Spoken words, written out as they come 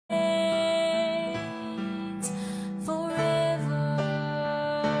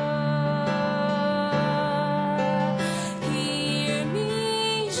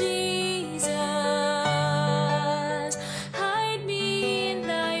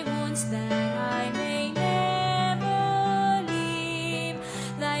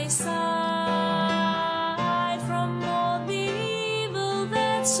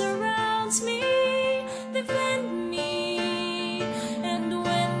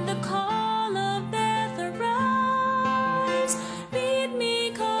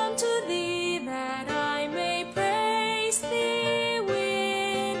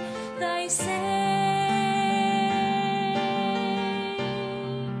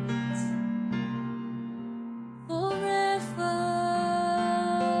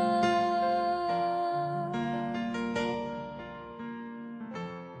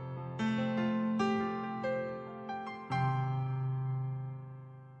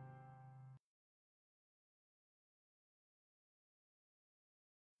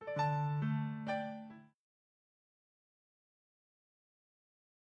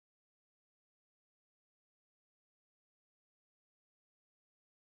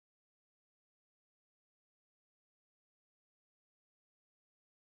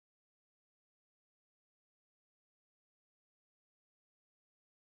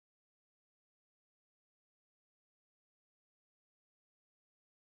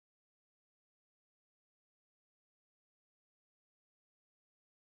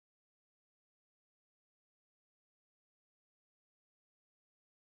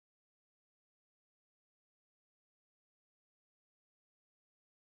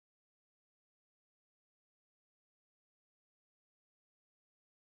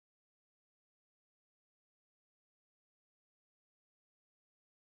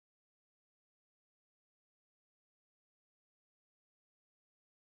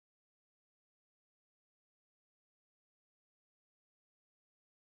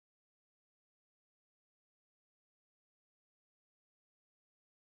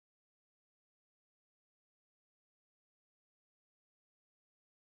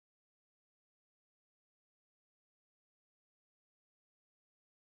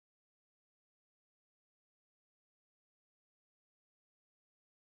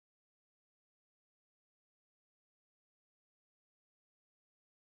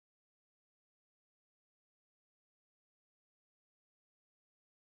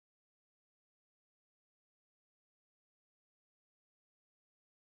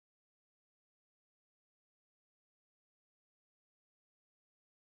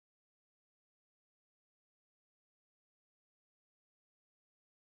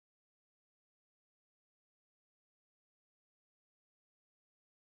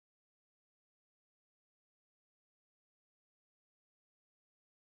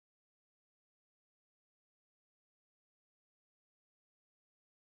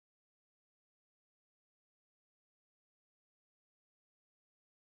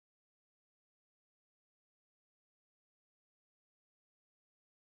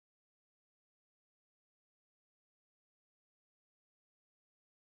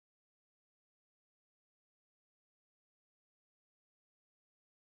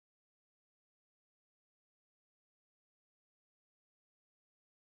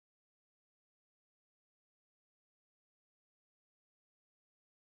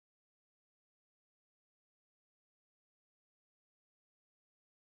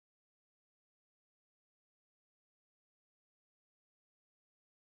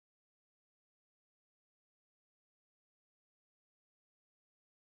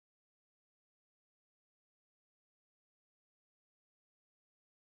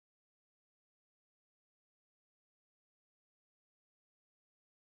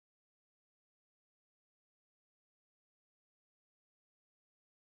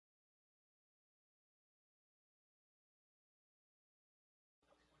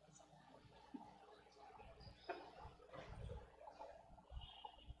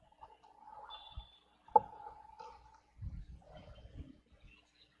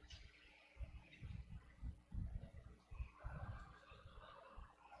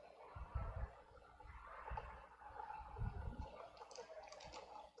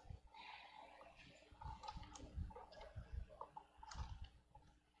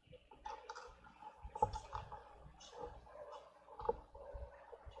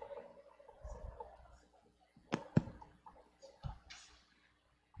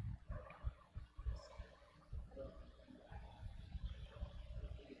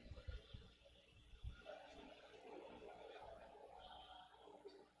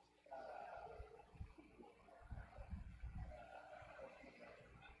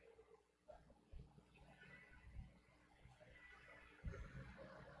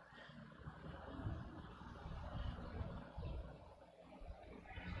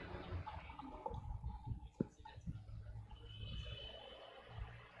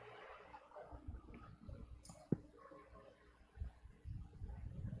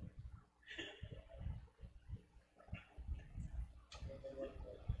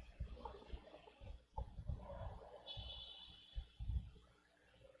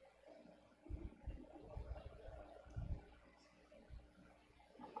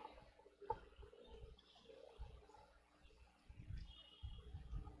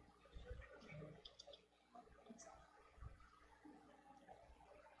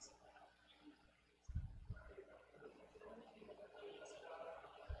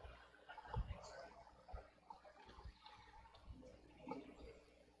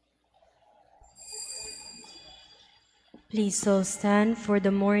Please all stand for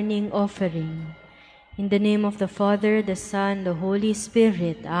the morning offering. In the name of the Father, the Son, the Holy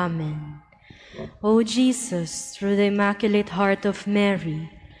Spirit. Amen. O Jesus, through the Immaculate Heart of Mary,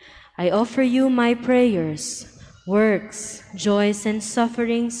 I offer you my prayers, works, joys, and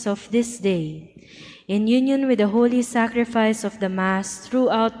sufferings of this day, in union with the holy sacrifice of the Mass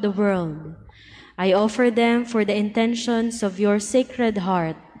throughout the world. I offer them for the intentions of your Sacred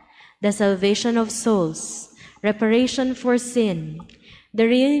Heart, the salvation of souls, reparation for sin, the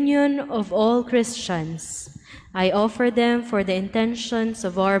reunion of all Christians. I offer them for the intentions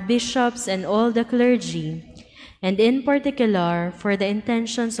of our bishops and all the clergy, and in particular for the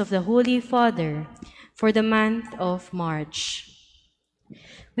intentions of the Holy Father for the month of March.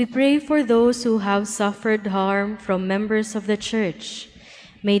 We pray for those who have suffered harm from members of the Church.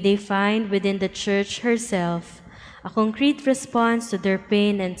 May they find within the Church herself a concrete response to their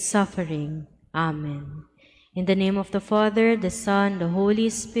pain and suffering. Amen. In the name of the Father, the Son, the Holy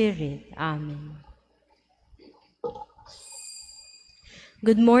Spirit. Amen.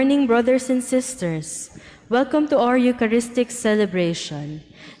 Good morning, brothers and sisters. Welcome to our Eucharistic celebration.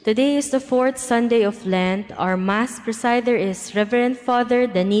 Today is the fourth Sunday of Lent. Our Mass presider is Reverend Father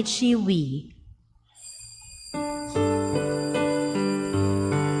Danichi Hui.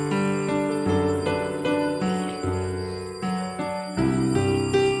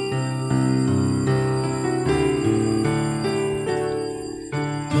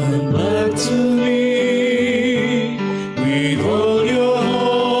 Come back to me with all your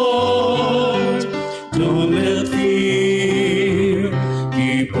heart. Don't let fear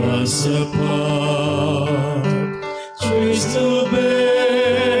keep us apart. Trace to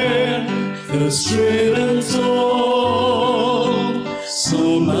bear the straight and tall.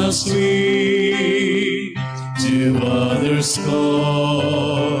 So must we to others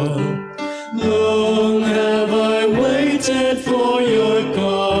call. Long have I waited for your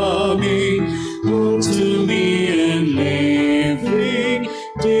coming home to me, and living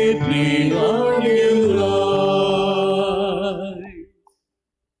deeply are you life.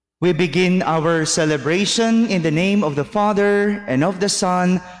 We begin our celebration in the name of the Father, and of the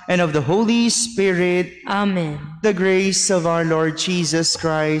Son, and of the Holy Spirit. Amen. The grace of our Lord Jesus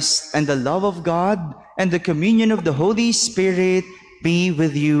Christ, and the love of God, and the communion of the Holy Spirit be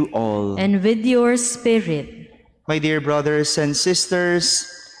with you all. And with your spirit. My dear brothers and sisters,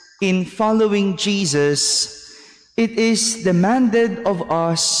 in following Jesus, it is demanded of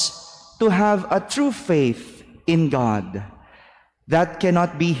us to have a true faith in God that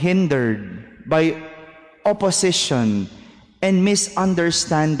cannot be hindered by opposition and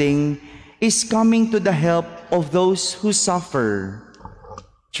misunderstanding, is coming to the help of those who suffer.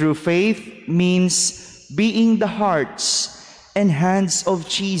 True faith means being the hearts and hands of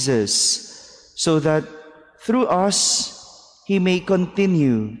Jesus, so that through us He may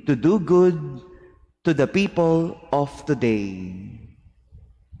continue to do good to the people of today.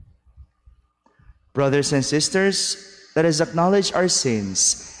 Brothers and sisters, let us acknowledge our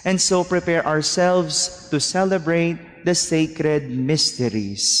sins and so prepare ourselves to celebrate the sacred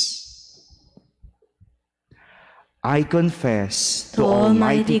mysteries. I confess To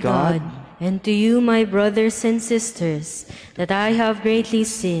Almighty God, and to you, my brothers and sisters, that I have greatly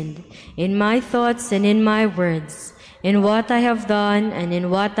sinned in my thoughts and in my words, in what I have done and in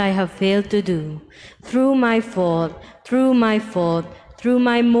what I have failed to do, through my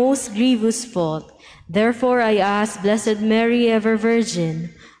most grievous fault. Therefore I ask Blessed Mary, ever Virgin,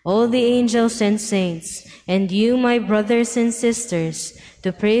 all the angels and saints, and you, my brothers and sisters,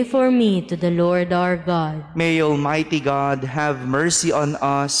 to pray for me to the Lord our God. May Almighty God have mercy on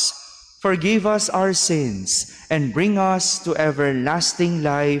us, forgive us our sins, and bring us to everlasting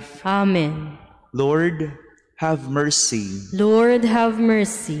life. Amen. Lord, have mercy. Lord, have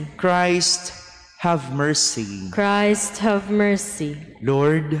mercy. Christ, have mercy. Christ, have mercy.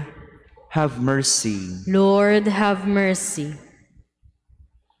 Lord, have mercy. Lord, have mercy.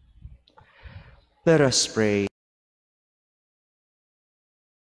 Let us pray.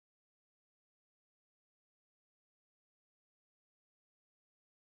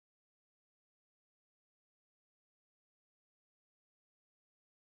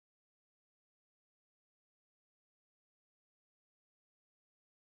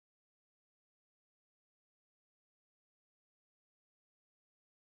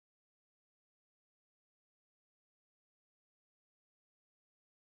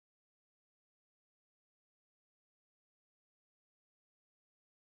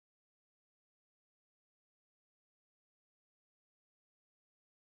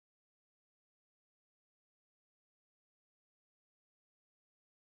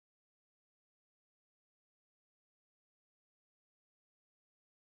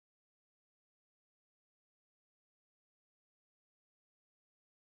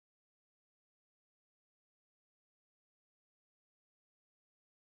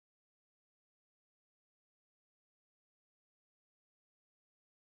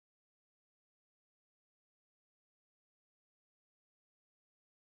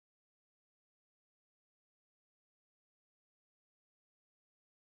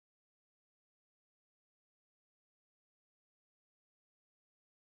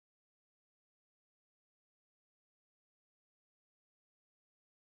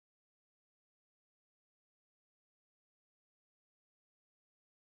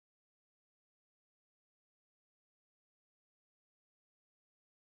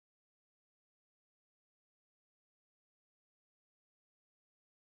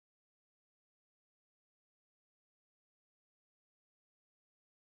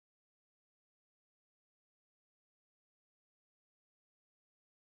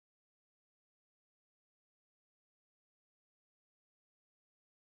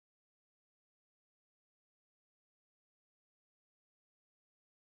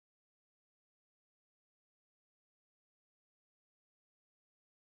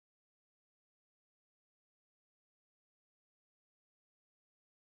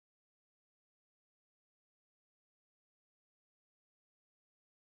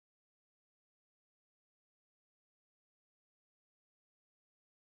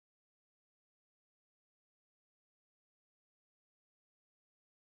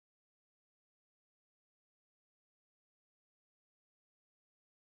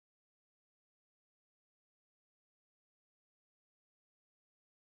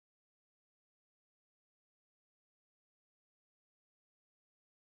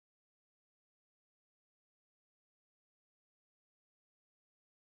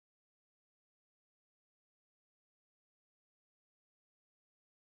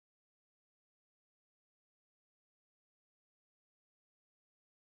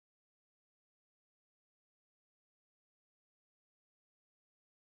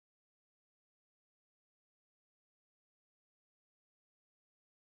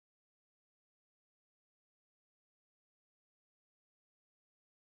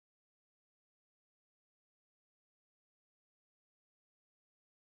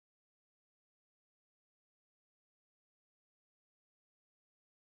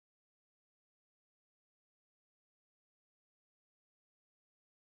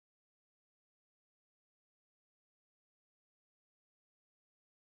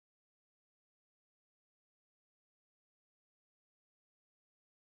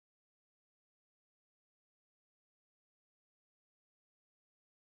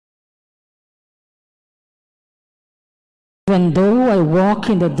 When though I walk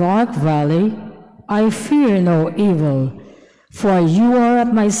in the dark valley, I fear no evil, for you are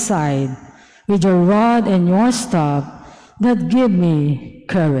at my side, with your rod and your staff that give me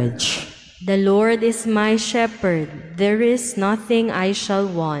courage. The Lord is my shepherd, there is nothing I shall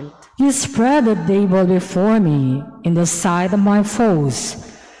want. You spread a table before me in the sight of my foes.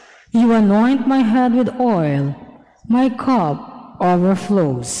 You anoint my head with oil, my cup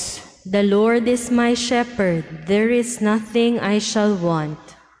overflows. The Lord is my shepherd, there is nothing I shall want.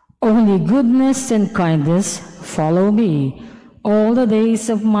 Only goodness and kindness follow me all the days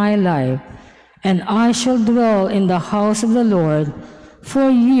of my life, and I shall dwell in the house of the Lord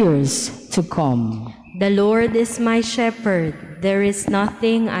for years to come. The Lord is my shepherd, there is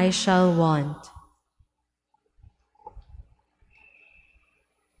nothing I shall want.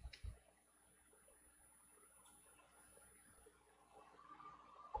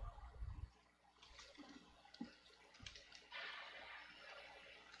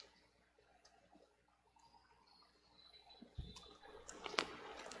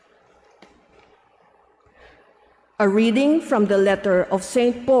 A reading from the letter of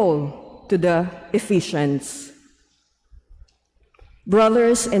St. Paul to the Ephesians.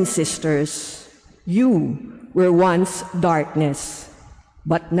 Brothers and sisters, you were once darkness,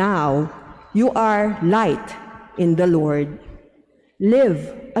 but now you are light in the Lord.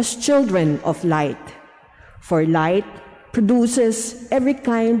 Live as children of light, for light produces every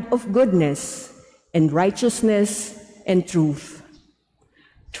kind of goodness and righteousness and truth.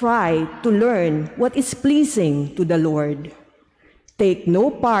 Try to learn what is pleasing to the Lord. Take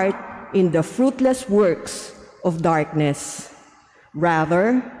no part in the fruitless works of darkness.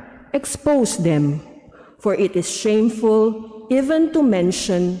 Rather, expose them, for it is shameful even to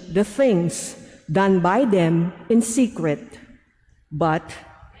mention the things done by them in secret. But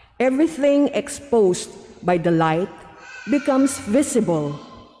everything exposed by the light becomes visible,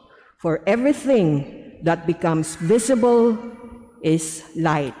 for everything that becomes visible is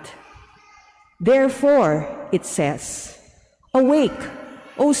light. Therefore, it says, "Awake,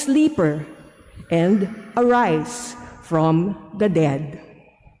 O sleeper, and arise from the dead,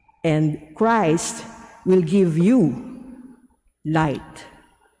 and Christ will give you light."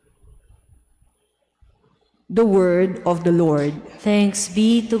 The word of the Lord. Thanks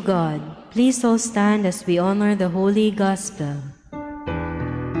be to God. Please all stand as we honor the Holy Gospel.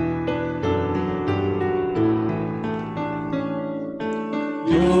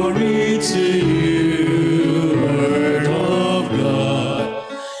 Glory to you, Word of God,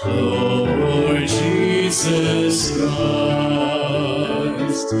 Lord Jesus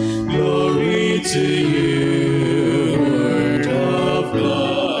Christ. Glory to you, Word of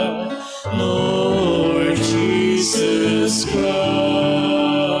God, Lord Jesus Christ.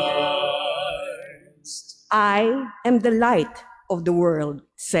 I am the light of the world,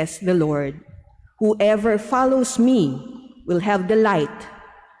 says the Lord. Whoever follows me will have the light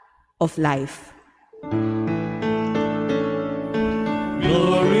of life.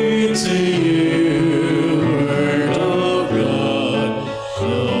 Glory to you, Word of God,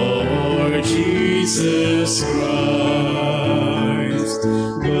 Lord Jesus Christ.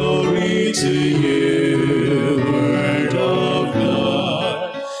 Glory to you, Word of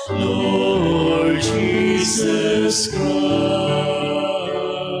God, Lord Jesus Christ.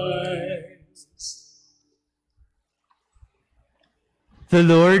 The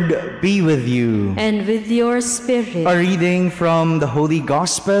Lord be with you. And with your spirit. A reading from the Holy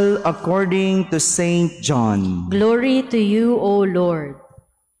Gospel according to Saint John. Glory to you, O Lord.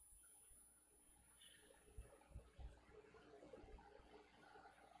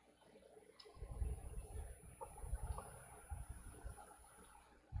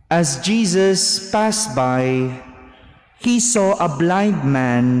 As Jesus passed by, he saw a blind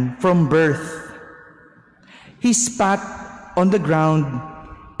man from birth. He spat on the ground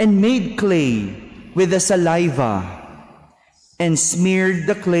and made clay with the saliva and smeared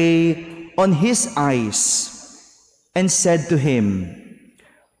the clay on his eyes and said to him,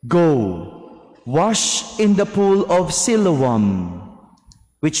 "Go, wash in the pool of Siloam,"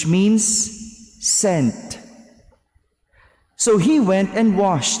 which means sent. So he went and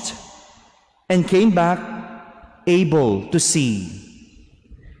washed and came back able to see.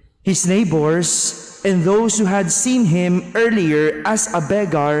 His neighbors and those who had seen him earlier as a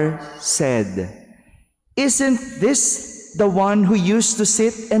beggar said, "Isn't this the one who used to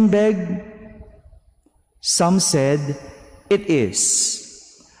sit and beg?" Some said, "It is."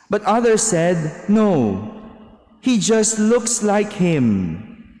 But others said, "No, he just looks like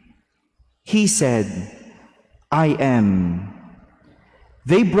him." He said, "I am."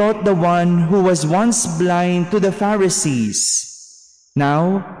 They brought the one who was once blind to the Pharisees.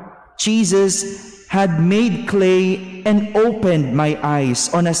 Now, Jesus had made clay and opened my eyes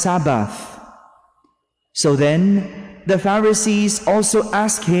on a Sabbath. So then, the Pharisees also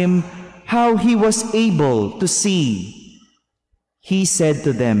asked him how he was able to see. He said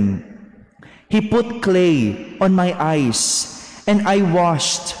to them, "He put clay on my eyes, and I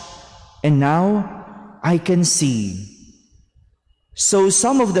washed, and now I can see." So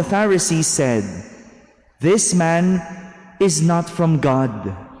some of the Pharisees said, "This man is not from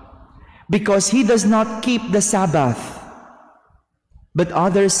God, because he does not keep the Sabbath." But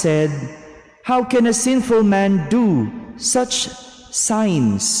others said, "How can a sinful man do such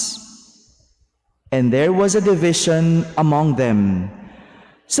signs?" And there was a division among them.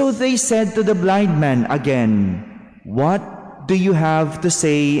 So they said to the blind man again, "What do you have to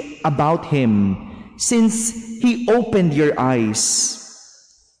say about him, since he opened your eyes?"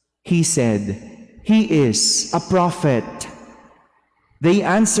 He said, "He is a prophet." They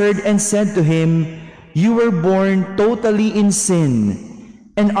answered and said to him, "You were born totally in sin,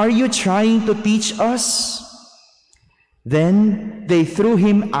 and are you trying to teach us?" Then they threw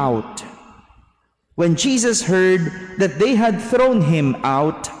him out. When Jesus heard that they had thrown him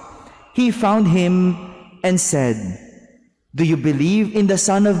out, he found him and said, "Do you believe in the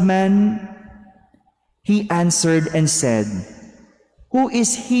Son of Man?" He answered and said, "Who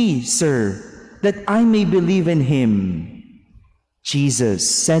is he, sir, that I may believe in him?" Jesus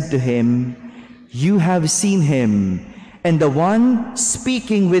said to him, "You have seen him, and the one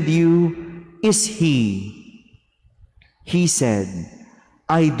speaking with you is he." He said,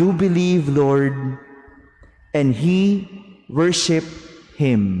 "I do believe, Lord," and he worshiped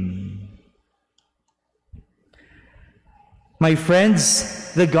him. My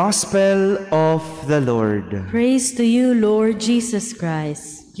friends, the Gospel of the Lord. Praise to you, Lord Jesus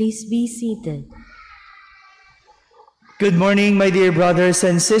Christ. Please be seated. Good morning, my dear brothers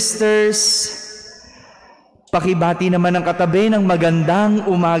and sisters. Pakibati naman ang katabi ng magandang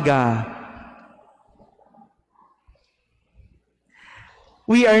umaga.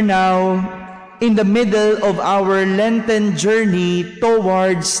 We are now in the middle of our Lenten journey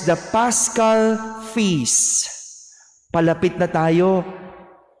towards the Paschal Feast. Palapit na tayo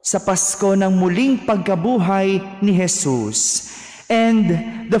sa Pasko ng muling pagkabuhay ni Jesus. And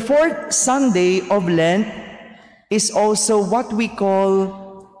the fourth Sunday of Lent is also what we call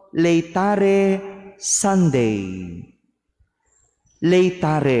Laetare Sunday.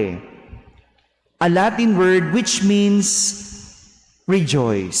 Laetare, a Latin word which means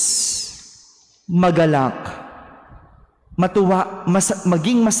rejoice, magalak, matuwa,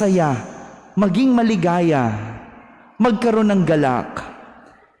 maging masaya, maging maligaya, magkaroon ng galak.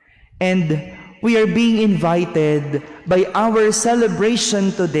 And we are being invited by our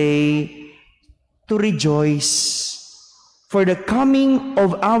celebration today to rejoice for the coming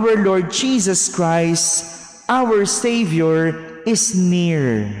of our Lord Jesus Christ, our Savior, is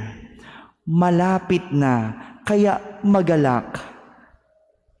near. Malapit na, kaya magalak.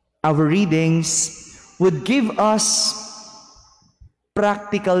 Our readings would give us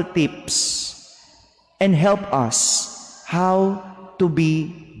practical tips and help us how to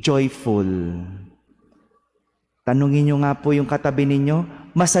be joyful. Tanungin nyo nga po yung katabi ninyo,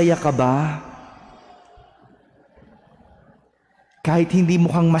 masaya ka ba? Kahit hindi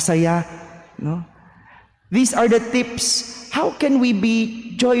mukhang masaya, no? These are the tips. How can we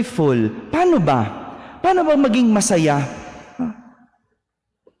be joyful? Paano ba? Paano ba maging masaya?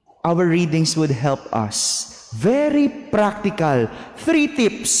 Our readings would help us. Very practical. 3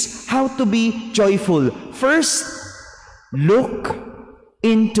 tips how to be joyful. First, look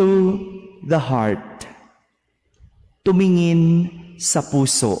into the heart. Tumingin sa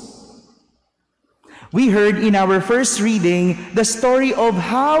puso. We heard in our first reading the story of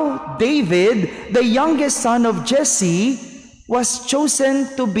how David, the youngest son of Jesse, was chosen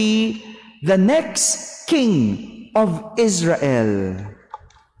to be the next king of Israel.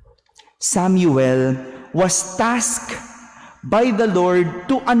 Samuel was tasked by the Lord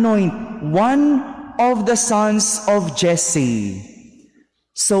to anoint one of the sons of Jesse.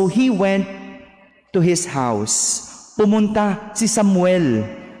 So he went to his house. Pumunta si Samuel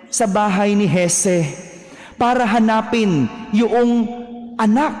sa bahay ni Jesse para hanapin yung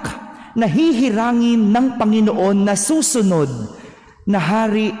anak na hihirangin ng Panginoon na susunod na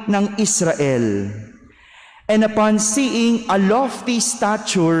hari ng Israel. And upon seeing a lofty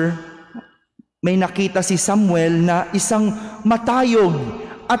stature, may nakita si Samuel na isang matayog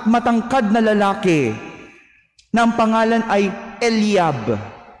at matangkad na lalaki na ang pangalan ay Eliab.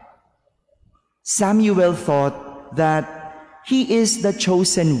 Samuel thought that He is the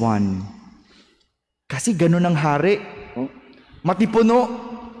chosen one. Kasi ganun ang hari. Matipuno,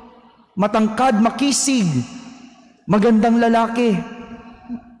 matangkad, makisig, magandang lalaki.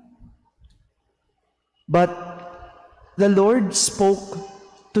 But the Lord spoke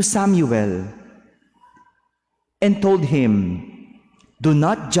to Samuel and told him, do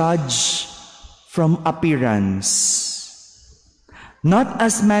not judge from appearance. Not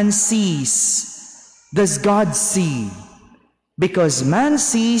as man sees, does God see. Because man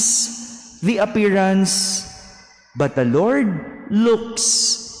sees the appearance, but the Lord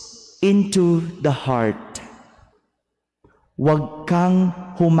looks into the heart. Huwag kang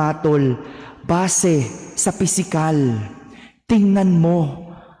humatol base sa pisikal. Tingnan mo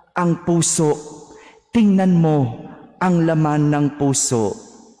ang puso. Tingnan mo ang laman ng puso.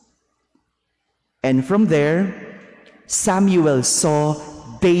 And from there, Samuel saw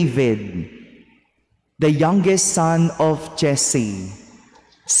David, the youngest son of Jesse,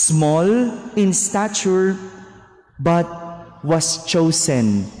 small in stature, but was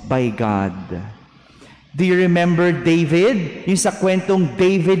chosen by God. Do you remember David? Yung sa kwentong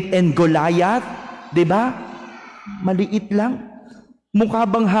David and Goliath? Diba? Maliit lang. Mukha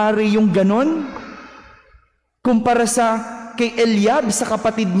bang hari yung ganon? Kumpara sa kay Eliab, sa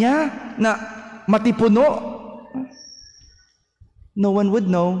kapatid niya, na matipuno. No one would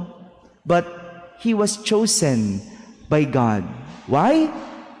know, but he was chosen by God. Why?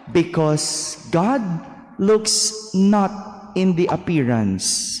 Because God looks not in the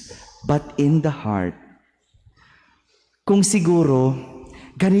appearance, but in the heart. Kung siguro,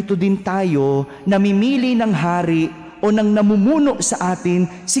 ganito din tayo, namimili ng hari o ng namumuno sa atin,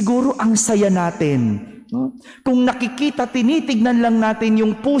 siguro ang saya natin. Kung nakikita, tinitignan lang natin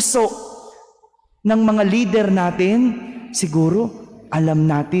yung puso ng mga leader natin, siguro alam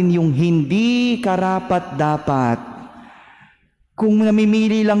natin yung hindi karapat-dapat. Kung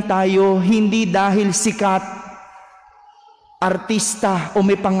namimili lang tayo, hindi dahil sikat, artista o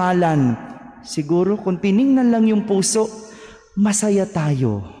may pangalan, siguro kung tiningnan lang yung puso, masaya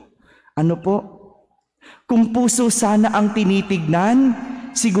tayo. Ano po? Kung puso sana ang tinitignan,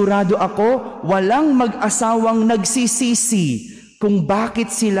 sigurado ako, walang mag-asawang nagsisisi kung bakit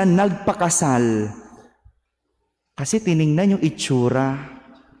sila nagpakasal. Kasi tiningnan yung itsura.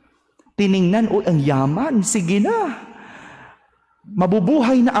 Tiningnan, ang yaman, sige na.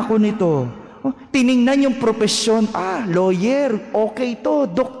 Mabubuhay na ako nito. Tiningnan yung profesyon, lawyer, okay to,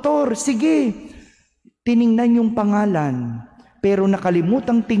 doktor, sige. Tiningnan yung pangalan, pero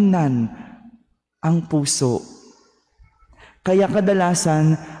nakalimutang tingnan ang puso. Kaya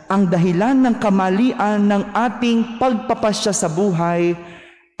kadalasan, ang dahilan ng kamalian ng ating pagpapasya sa buhay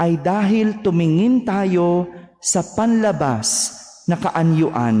ay dahil tumingin tayo sa panlabas na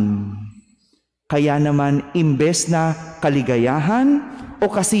kaanyuan. Kaya naman, imbes na kaligayahan o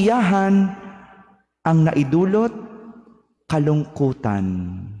kasiyahan, ang naidulot,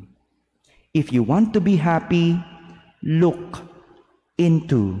 kalungkutan. If you want to be happy, look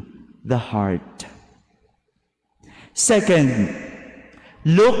into the heart. Second,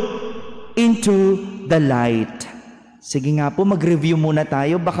 look into the light. Sige nga po, mag-review muna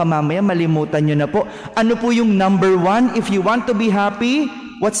tayo. Baka mamaya malimutan nyo na po. Ano po yung number 1? If you want to be happy,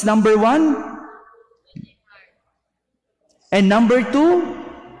 what's number 1? And number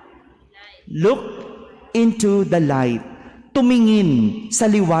 2? Look into the light. Tumingin sa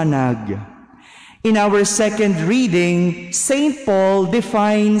liwanag. In our second reading, St. Paul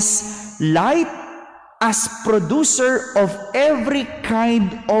defines light as producer of every kind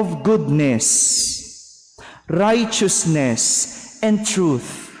of goodness, righteousness, and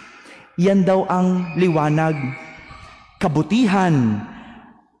truth. Yan daw ang liwanag, kabutihan,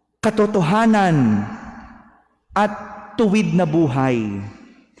 katotohanan, at tuwid na buhay.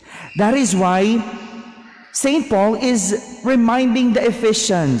 That is why St. Paul is reminding the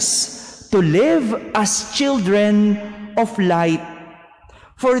Ephesians to live as children of light,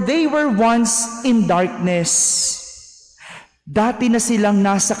 for they were once in darkness. Dati na silang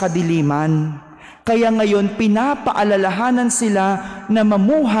nasa kadiliman, kaya ngayon pinapaalalahanan sila na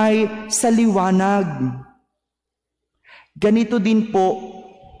mamuhay sa liwanag. Ganito din po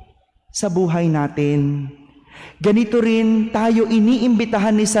sa buhay natin. Ganito rin tayo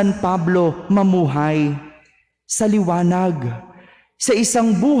iniimbitahan ni San Pablo mamuhay sa liwanag, sa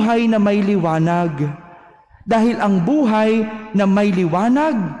isang buhay na may liwanag. Dahil ang buhay na may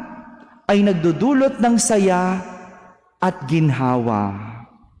liwanag ay nagdudulot ng saya at ginhawa.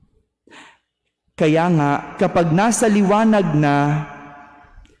 Kaya nga, kapag nasa liwanag na,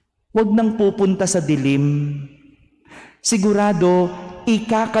 huwag nang pupunta sa dilim. Sigurado,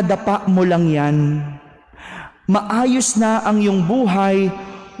 ikakadapa mo lang yan. Maayos na ang iyong buhay,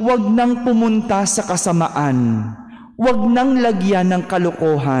 huwag nang pumunta sa kasamaan. Huwag nang lagyan ng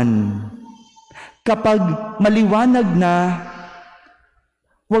kalokohan. Kapag maliwanag na,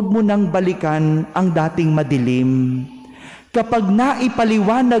 huwag mo nang balikan ang dating madilim. Kapag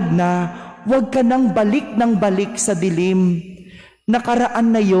naipaliwanag na, huwag ka nang balik ng balik sa dilim.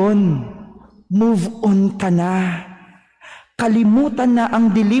 Nakaraan na yon, move on ka na. Kalimutan na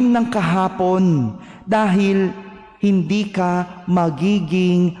ang dilim ng kahapon dahil hindi ka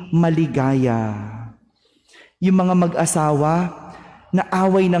magiging maligaya. Yung mga mag-asawa na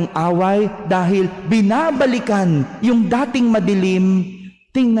away ng away dahil binabalikan yung dating madilim,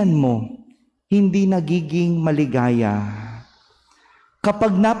 tingnan mo, hindi nagiging maligaya.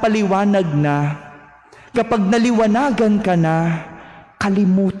 Kapag napaliwanag na, kapag naliwanagan ka na,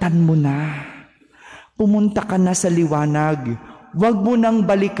 kalimutan mo na. Pumunta ka na sa liwanag. Huwag mo nang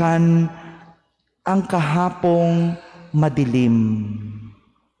balikan ang kahapong madilim.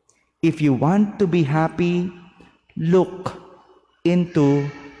 If you want to be happy, look into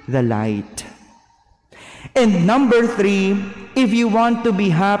the light. And number 3, if you want to be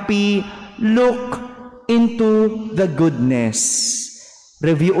happy, look into the goodness.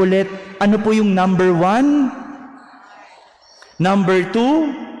 Review ulit. Ano po yung number 1? Number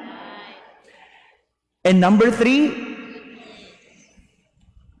 2? And number 3?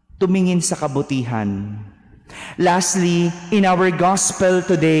 Tumingin sa kabutihan. Lastly, in our gospel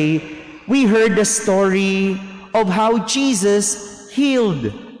today, we heard the story of how Jesus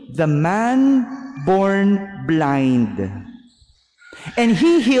healed the man born blind. And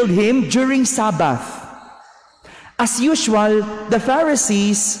he healed him during Sabbath. As usual, the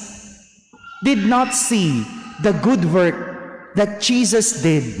Pharisees did not see the good work that Jesus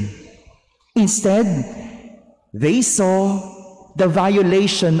did. Instead, they saw the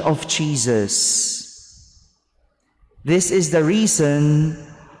violation of Jesus. This is the reason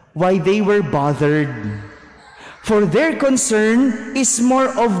why they were bothered. For their concern is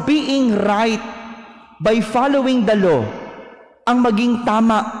more of being right by following the law, ang maging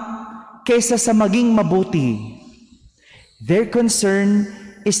tama kaysa sa maging mabuti. Their concern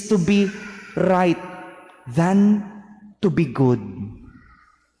is to be right than to be good.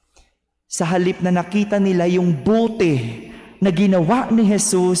 Sa halip na nakita nila yung buti na ginawa ni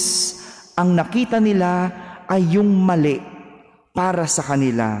Jesus, ang nakita nila ay yung mali para sa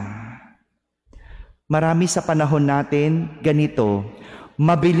kanila. Marami sa panahon natin ganito,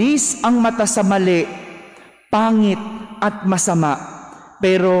 mabilis ang mata sa mali, pangit at masama.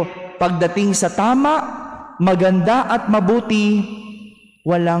 Pero pagdating sa tama, maganda at mabuti,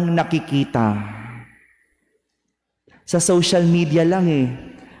 walang nakikita. Sa social media lang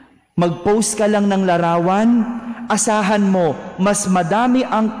mag-post ka lang ng larawan, asahan mo, mas madami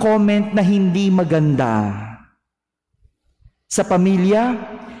ang comment na hindi maganda. Sa pamilya,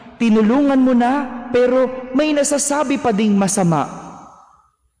 tinulungan mo na, pero may nasasabi pa ding masama.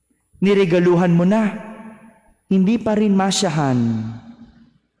 Niregaluhan mo na, hindi pa rin masyahan.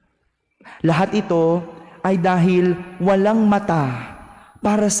 Lahat ito ay dahil walang mata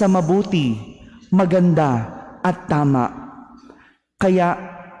para sa mabuti, maganda at tama. Kaya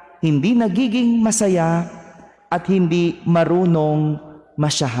hindi nagiging masaya at hindi marunong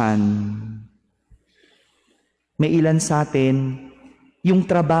masyahan. May ilan sa atin, yung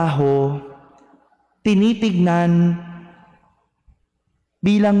trabaho, tinitignan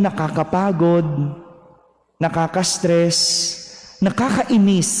bilang nakakapagod, nakaka-stress,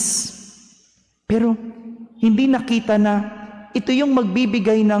 nakakainis. Pero hindi nakita na ito yung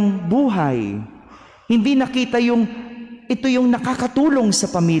magbibigay ng buhay. Hindi nakita ito yung nakakatulong sa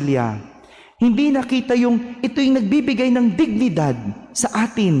pamilya. Hindi nakita ito yung nagbibigay ng dignidad sa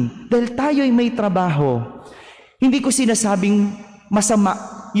atin dahil tayo'y may trabaho. Hindi ko sinasabing masama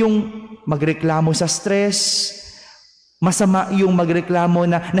yung magreklamo sa stress, masama yung magreklamo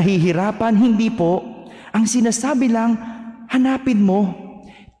na nahihirapan. Hindi po. Ang sinasabi lang, hanapin mo,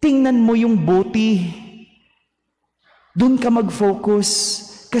 tingnan mo yung buti. Doon ka mag-focus.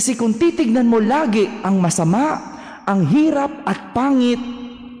 Kasi kung titignan mo lagi ang masama, ang hirap at pangit,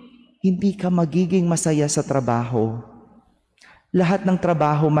 hindi ka magiging masaya sa trabaho. Lahat ng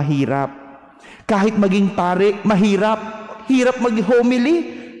trabaho mahirap. Kahit maging pare, mahirap. Hirap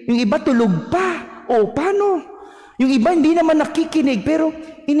mag-homily. Yung iba tulog pa. O, paano? Yung iba hindi naman nakikinig. Pero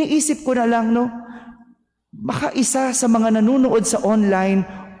iniisip ko na lang, baka isa sa mga nanonood sa online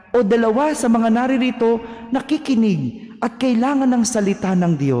o dalawa sa mga naririto nakikinig at kailangan ng salita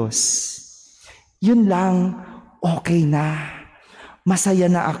ng Diyos. Yun lang, okay na. Masaya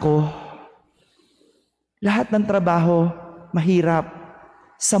na ako. Lahat ng trabaho, mahirap.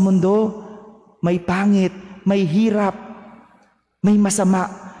 Sa mundo, may pangit, may hirap, may masama.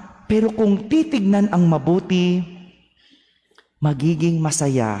 Pero kung titignan ang mabuti, magiging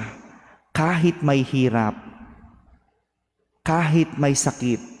masaya kahit may hirap, kahit may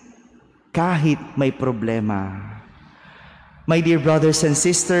sakit, kahit may problema. My dear brothers and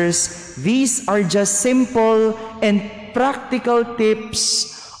sisters, these are just simple and practical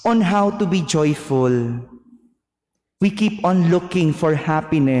tips on how to be joyful. We keep on looking for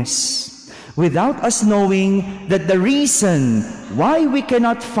happiness without us knowing that the reason why we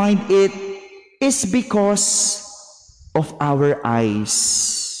cannot find it is because of our eyes.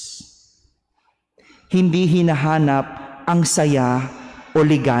 Hindi hinahanap ang saya o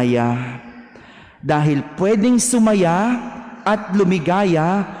ligaya dahil pwedeng sumaya at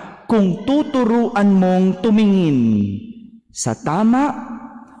lumigaya kung tuturuan mong tumingin sa tama,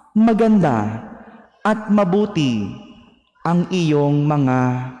 maganda at mabuti ang iyong mga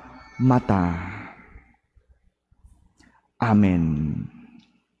mata. Amen.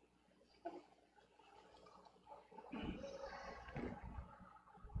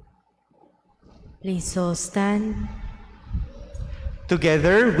 Please all stand.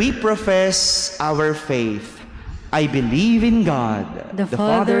 Together we profess our faith. I believe in God, The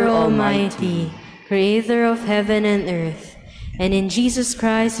Father Almighty, creator of heaven and earth, and in Jesus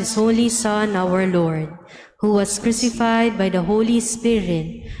Christ, his only Son, our Lord, who was crucified by the Holy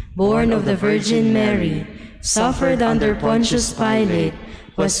Spirit, born of the Virgin Mary, suffered under Pontius Pilate,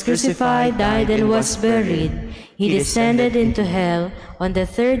 was crucified, died, and was buried. He descended into hell. On the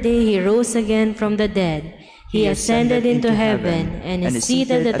third day he rose again from the dead. He ascended into heaven and is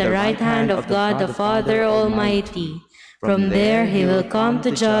seated at the right hand of God the Father Almighty. From there he will come to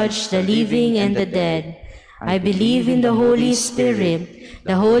judge the living and the dead. I believe in the Holy Spirit,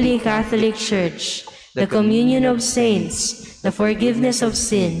 the Holy Catholic Church, the communion of saints, the forgiveness of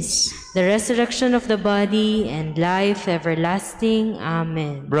sins, the resurrection of the body, and life everlasting.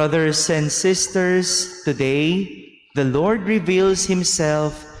 Amen. Brothers and sisters, today the Lord reveals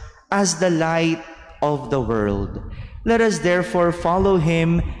himself as the light of the world. Let us therefore follow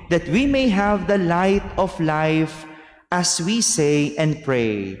him, that we may have the light of life, as we say and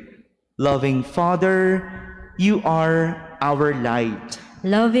pray. Loving Father, you are our light.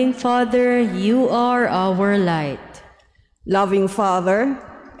 Loving Father, you are our light. Loving Father,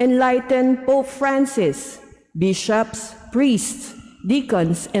 enlighten Pope Francis, bishops, priests,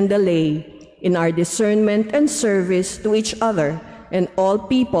 deacons, and the lay, in our discernment and service to each other and all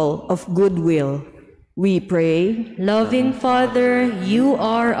people of good will. We pray. Loving Father, you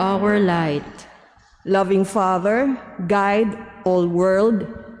are our light. Loving Father, guide all world,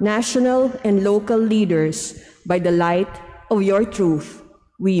 national, and local leaders by the light of your truth.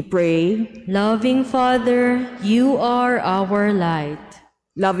 We pray. Loving Father, you are our light.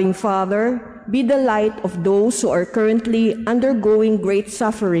 Loving Father, be the light of those who are currently undergoing great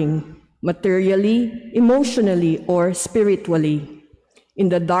suffering, materially, emotionally, or spiritually. In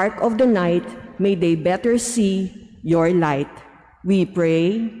the dark of the night, may they better see your light. We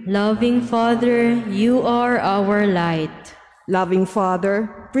pray. Loving Father, you are our light. Loving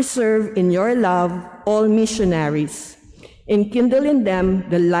Father, preserve in your love all missionaries. Enkindle in them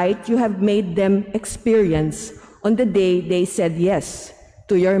the light you have made them experience on the day they said yes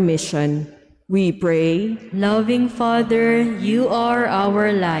to your mission. We pray. Loving Father, you are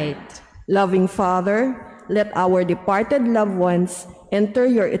our light. Loving Father, let our departed loved ones enter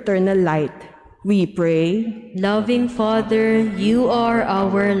your eternal light. We pray. Loving Father, you are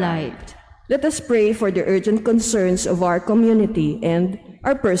our light. Let us pray for the urgent concerns of our community and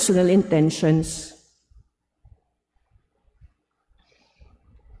our personal intentions.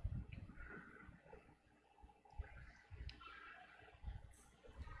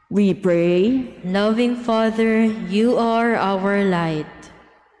 We pray. Loving Father, you are our light.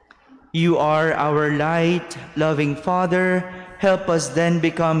 You are our light, loving Father. Help us then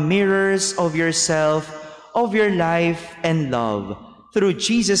become mirrors of yourself, of your life and love. Through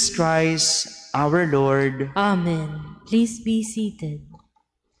Jesus Christ, our Lord. Amen. Please be seated.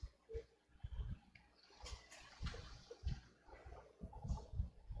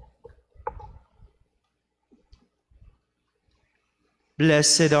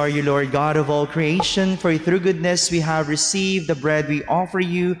 Blessed are you, Lord God of all creation, for through goodness we have received the bread we offer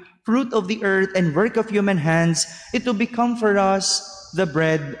you, fruit of the earth and work of human hands. It will become for us the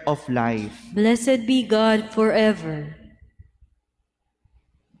bread of life. Blessed be God forever.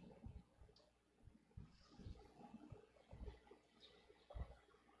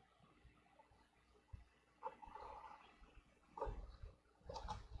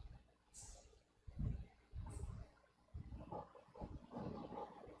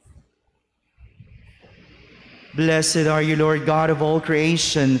 Blessed are you, Lord God of all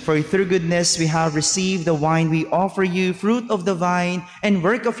creation, for through goodness we have received the wine we offer you, fruit of the vine and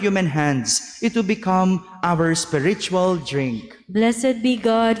work of human hands. It will become our spiritual drink. Blessed be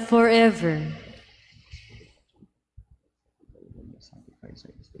God forever.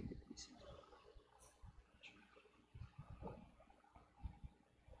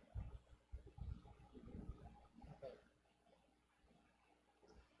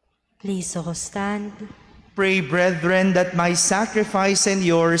 Please all stand. Pray, brethren, that my sacrifice and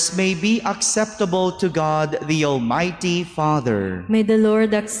yours may be acceptable to God, the Almighty Father. May the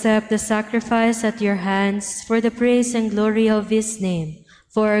Lord accept the sacrifice at your hands for the praise and glory of his name,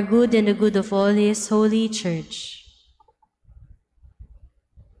 for our good and the good of all his holy church.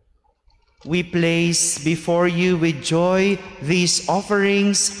 We place before you with joy these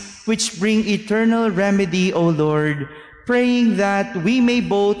offerings which bring eternal remedy, O Lord, praying that we may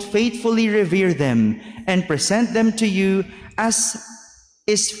both faithfully revere them and present them to you as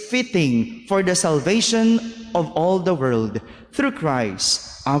is fitting for the salvation of all the world. Through Christ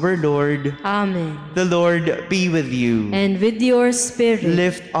our Lord. Amen. The Lord be with you. And with your spirit.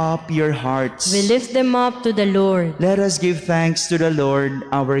 Lift up your hearts. We lift them up to the Lord. Let us give thanks to the Lord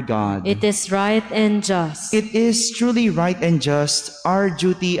our God. It is right and just. It is truly right and just, our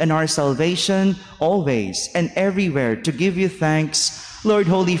duty and our salvation, always and everywhere, to give you thanks, Lord,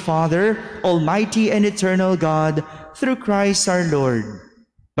 Holy Father, Almighty and eternal God, through Christ our Lord.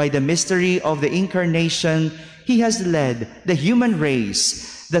 By the mystery of the Incarnation, he has led the human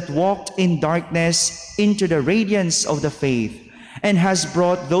race that walked in darkness into the radiance of the faith, and has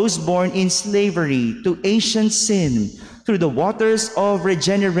brought those born in slavery to ancient sin through the waters of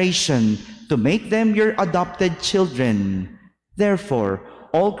regeneration to make them your adopted children. Therefore,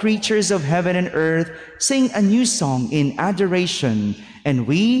 all creatures of heaven and earth sing a new song in adoration, and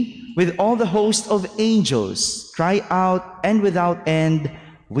we, with all the host of angels, cry out, and without end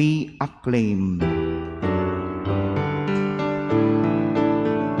we acclaim.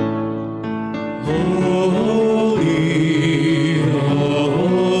 Holy,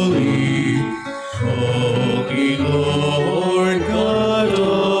 holy, holy Lord God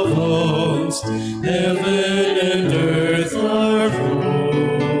of hosts, heaven and earth are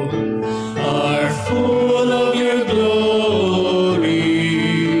full of your glory.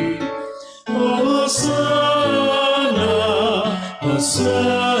 Hosanna,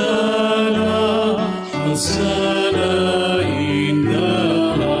 Hosanna, Hosanna in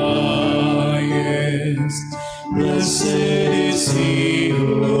the highest. Blessed is he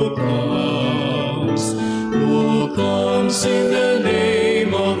who comes in the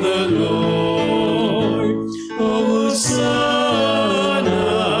name of the Lord. Hosanna,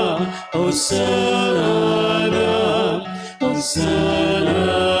 Hosanna,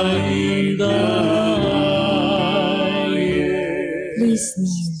 Hosanna in the highest. Please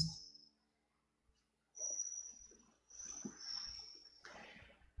kneel.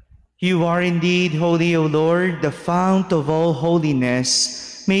 You are indeed holy, O Lord, the fount of all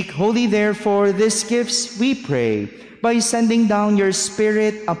holiness. Make holy, therefore, these gifts, we pray, by sending down your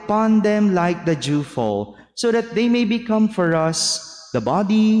Spirit upon them like the dewfall, so that they may become for us the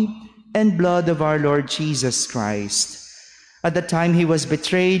body and blood of our Lord Jesus Christ. At the time he was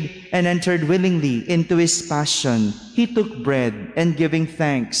betrayed and entered willingly into his passion, he took bread, and giving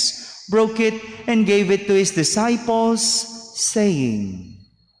thanks, broke it and gave it to his disciples, saying,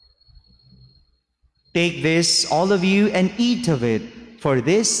 "Take this, all of you, and eat of it, for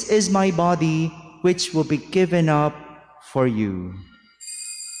this is my body, which will be given up for you."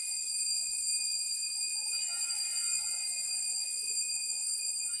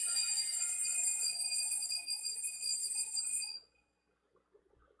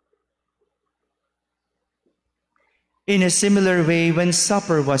 In a similar way, when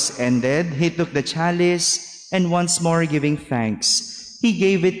supper was ended, he took the chalice, and once more giving thanks, he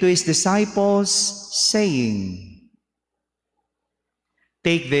gave it to his disciples, saying,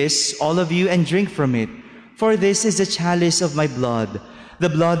 "Take this, all of you, and drink from it, for this is the chalice of my blood, the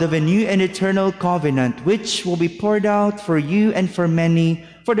blood of a new and eternal covenant, which will be poured out for you and for many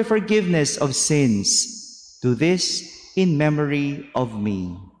for the forgiveness of sins. Do this in memory of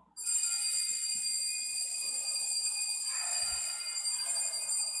me."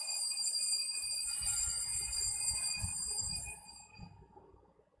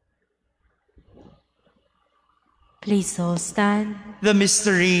 Please all stand. The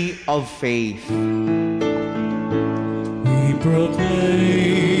mystery of faith. We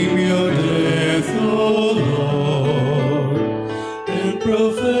proclaim your death, O Lord, and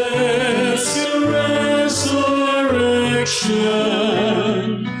profess your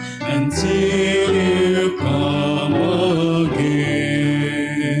resurrection until you come.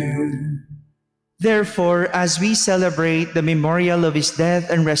 Therefore, as we celebrate the memorial of his death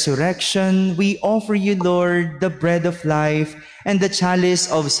and resurrection, we offer you, Lord, the bread of life and the chalice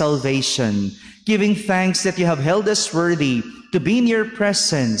of salvation, giving thanks that you have held us worthy to be in your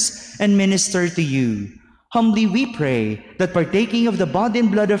presence and minister to you. Humbly we pray that partaking of the body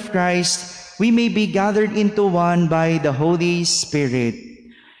and blood of Christ, we may be gathered into one by the Holy Spirit.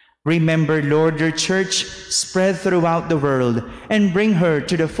 Remember, Lord, your church spread throughout the world and bring her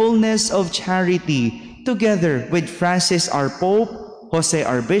to the fullness of charity, together with Francis our Pope, Jose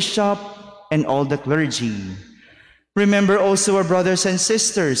our Bishop, and all the clergy. Remember also our brothers and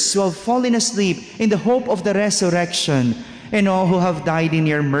sisters who have fallen asleep in the hope of the resurrection, and all who have died in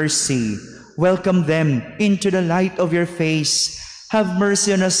your mercy. Welcome them into the light of your face. Have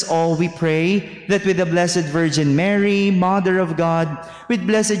mercy on us all, we pray, that with the Blessed Virgin Mary, Mother of God, with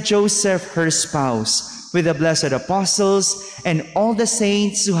Blessed Joseph, her spouse, with the blessed apostles, and all the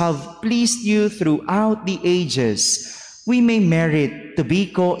saints who have pleased you throughout the ages, we may merit to be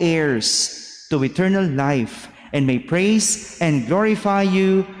co-heirs to eternal life, and may praise and glorify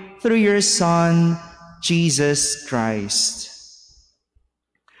you through your Son, Jesus Christ.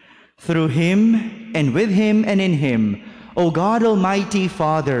 Through him, and with him, and in him, O God, Almighty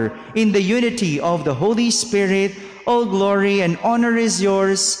Father, in the unity of the Holy Spirit, all glory and honor is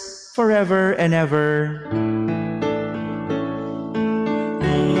yours forever and ever. Amen.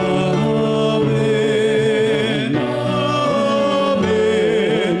 Amen.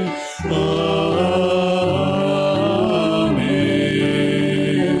 Amen.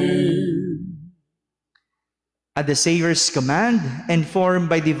 At the Savior's command, and formed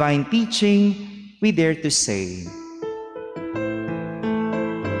by divine teaching, we dare to say,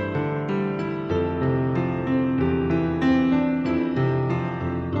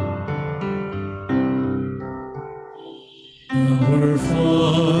 Our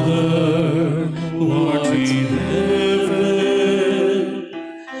Father, who art in heaven,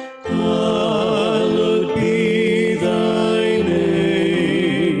 hallowed be thy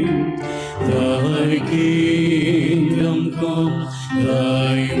name. Thy kingdom come,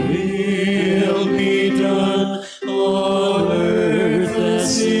 thy will be done on earth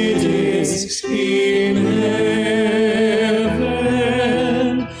as it is in heaven.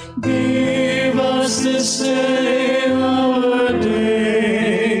 Give us this day our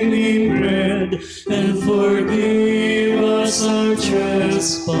daily bread, and forgive us our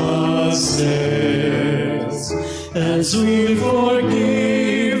trespasses, as we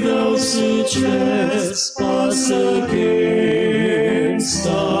forgive those who trespass against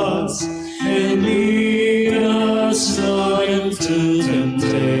us. And lead us not into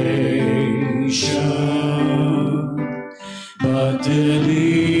temptation, but deliver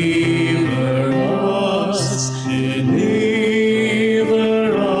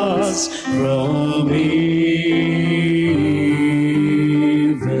us from evil.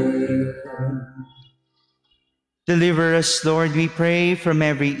 deliver us, Lord, we pray, from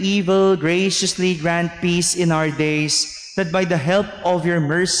every evil. Graciously grant peace in our days, that by the help of your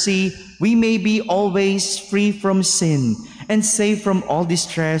mercy we may be always free from sin and safe from all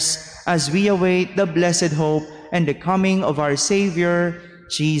distress, as we await the blessed hope and the coming of our Savior,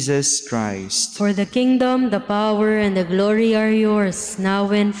 Jesus Christ. For the kingdom, the power, and the glory are yours,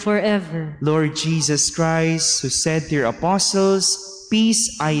 now and forever. Lord Jesus Christ, who said to your apostles,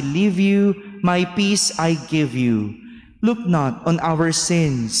 "Peace I leave you, my peace I give you," look not on our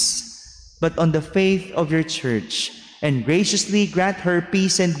sins, but on the faith of your church, and graciously grant her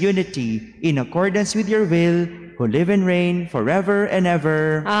peace and unity in accordance with your will, who live and reign forever and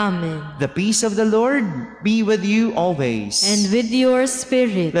ever. Amen. The peace of the Lord be with you always. And with your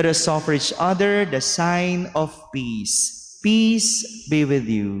spirit. Let us offer each other the sign of peace. Peace be with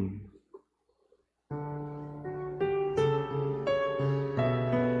you.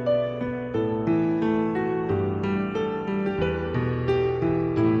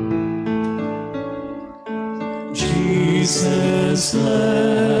 Jesus,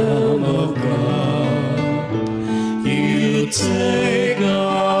 Lamb of God, you take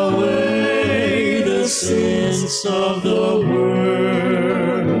away the sins of the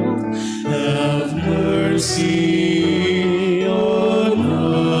world. Have mercy on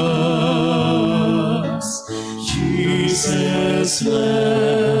us. Jesus,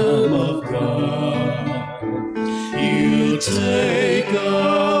 Lamb of God, you take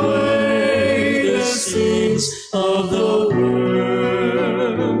away the sins of the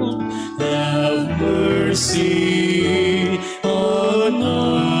world. Have mercy on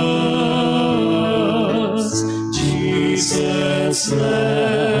us. Jesus,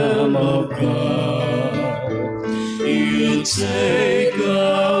 Lamb of God, you take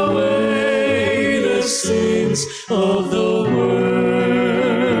away sins of the world.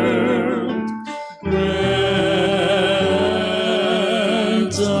 Grant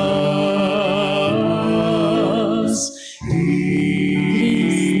us peace.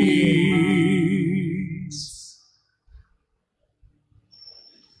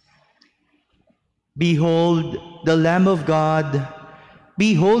 Behold the Lamb of God.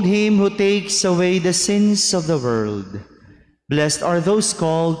 Behold him who takes away the sins of the world. Blessed are those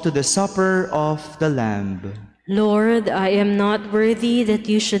called to the supper of the Lamb. Lord, I am not worthy that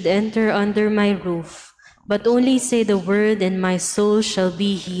you should enter under my roof, but only say the word and my soul shall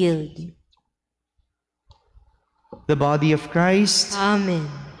be healed. The body of Christ. Amen.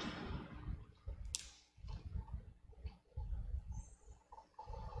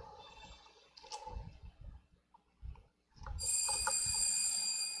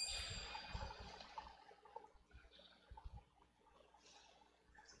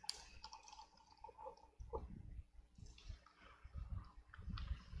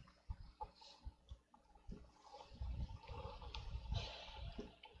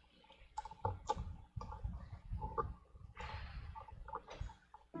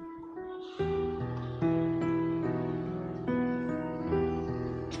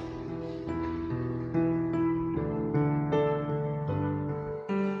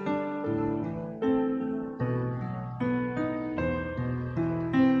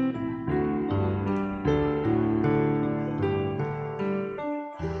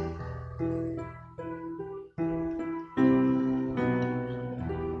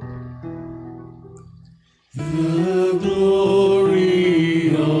 The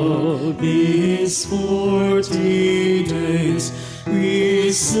glory of these 40 days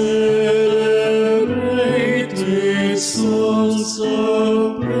we celebrate with songs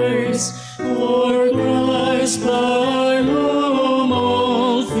of praise. For Christ by whom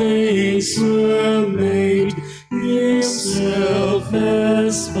all things were made, himself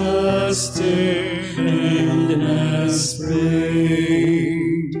has fasted and has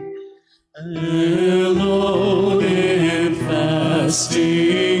prayed. Alone and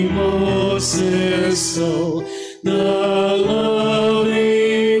fasting Moses saw the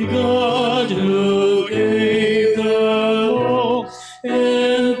loving God who gave the law,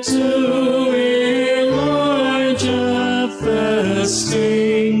 and to Elijah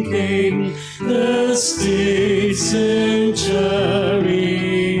fasting came the steeds and chariots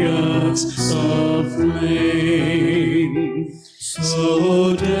of flame.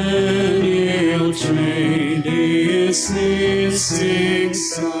 So Daniel trained his mystic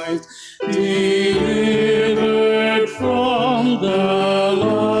sight, delivered from the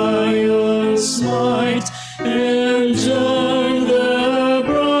lion's might, and John the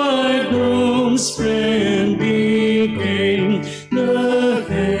bridegroom's friend became the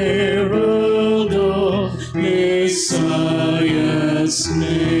herald of Messiah's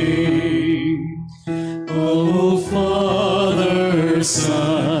name. O Father,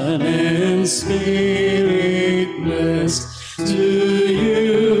 Son, and Spirit, blessed to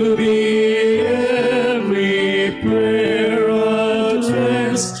you be every prayer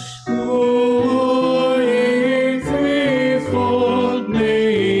addressed. O in threefold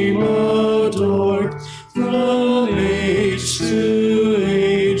name adored, from age to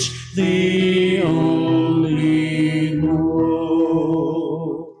age, the only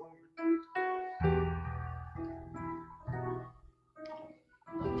Lord.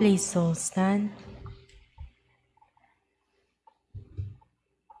 Please all stand.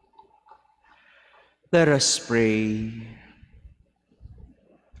 Let us pray.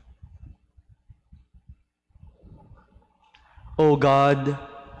 O God,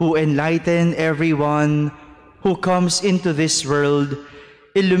 who enlighten everyone who comes into this world,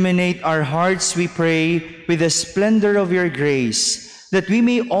 illuminate our hearts, we pray, with the splendor of your grace, that we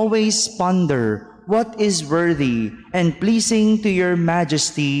may always ponder what is worthy and pleasing to your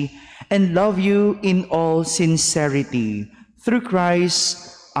majesty, and love you in all sincerity. Through Christ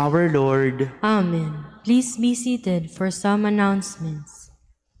our Lord. Amen. Please be seated for some announcements.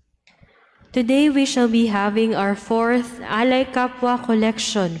 Today we shall be having our 4th Alay Kapwa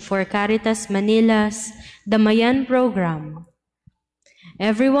collection for Caritas Manila's Damayan program.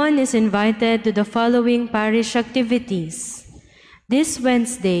 Everyone is invited to the following parish activities. This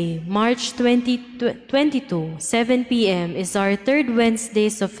Wednesday, March 22, 7 p.m. is our 3rd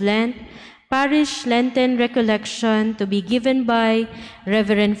Wednesdays of Lent Parish Lenten Recollection to be given by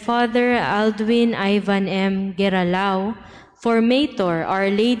Reverend Father Aldwin Ivan M. Geralao, Formator, Our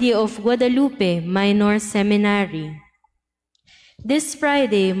Lady of Guadalupe Minor Seminary. This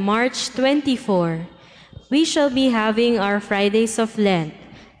Friday, March 24, we shall be having our Fridays of Lent,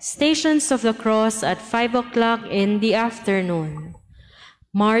 Stations of the Cross at 5 o'clock in the afternoon.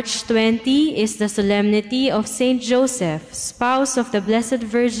 March 20 is the Solemnity of Saint Joseph, spouse of the Blessed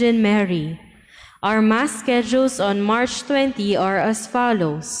Virgin Mary. Our Mass schedules on March 20 are as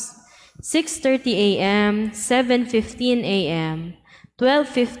follows: 6:30 a.m., 7:15 a.m.,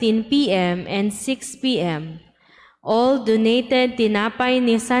 12:15 p.m., and 6 p.m. All donated tinapay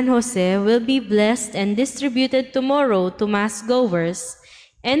ni San Jose will be blessed and distributed tomorrow to Mass goers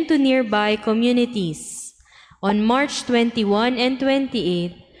and to nearby communities. On March 21 and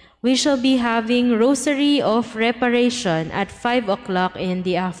 28, we shall be having Rosary of Reparation at 5 o'clock in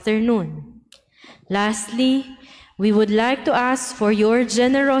the afternoon. Lastly, we would like to ask for your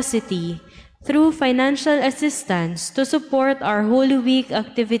generosity through financial assistance to support our Holy Week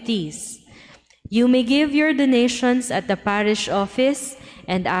activities. You may give your donations at the parish office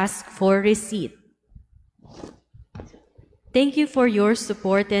and ask for receipt. Thank you for your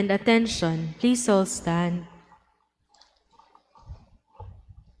support and attention. Please all stand.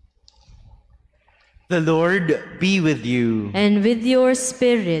 The Lord be with you. And with your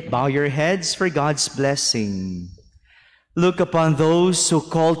spirit. Bow your heads for God's blessing. Look upon those who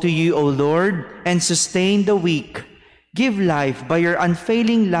call to you, O Lord, and sustain the weak. Give life by your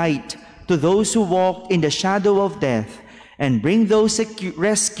unfailing light to those who walk in the shadow of death, and bring those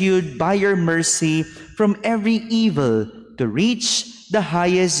rescued by your mercy from every evil to reach the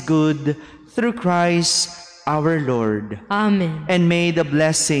highest good, through Christ our Lord. Amen. And may the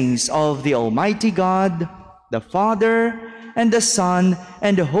blessings of the Almighty God, the Father, and the Son,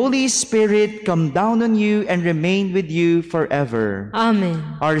 and the Holy Spirit come down on you and remain with you forever. Amen.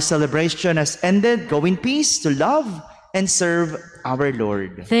 Our celebration has ended. Go in peace to love and serve our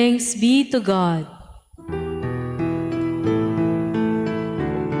Lord. Thanks be to God.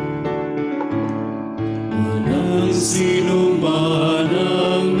 Walang sino man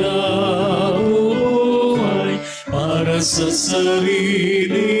ang nabuhay para sa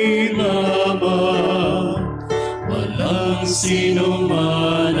sarili lamang. Walang sino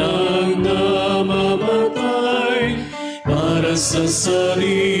man ang namamatay para sa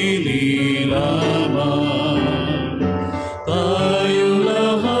sarili lamang. Tayong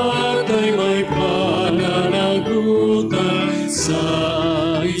lahat ay may pananagutan sa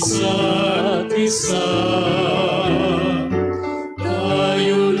isa't isa.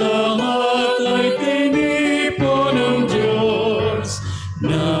 Tayong lahat ay tinipon ng Diyos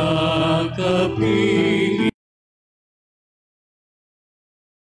na kapiling.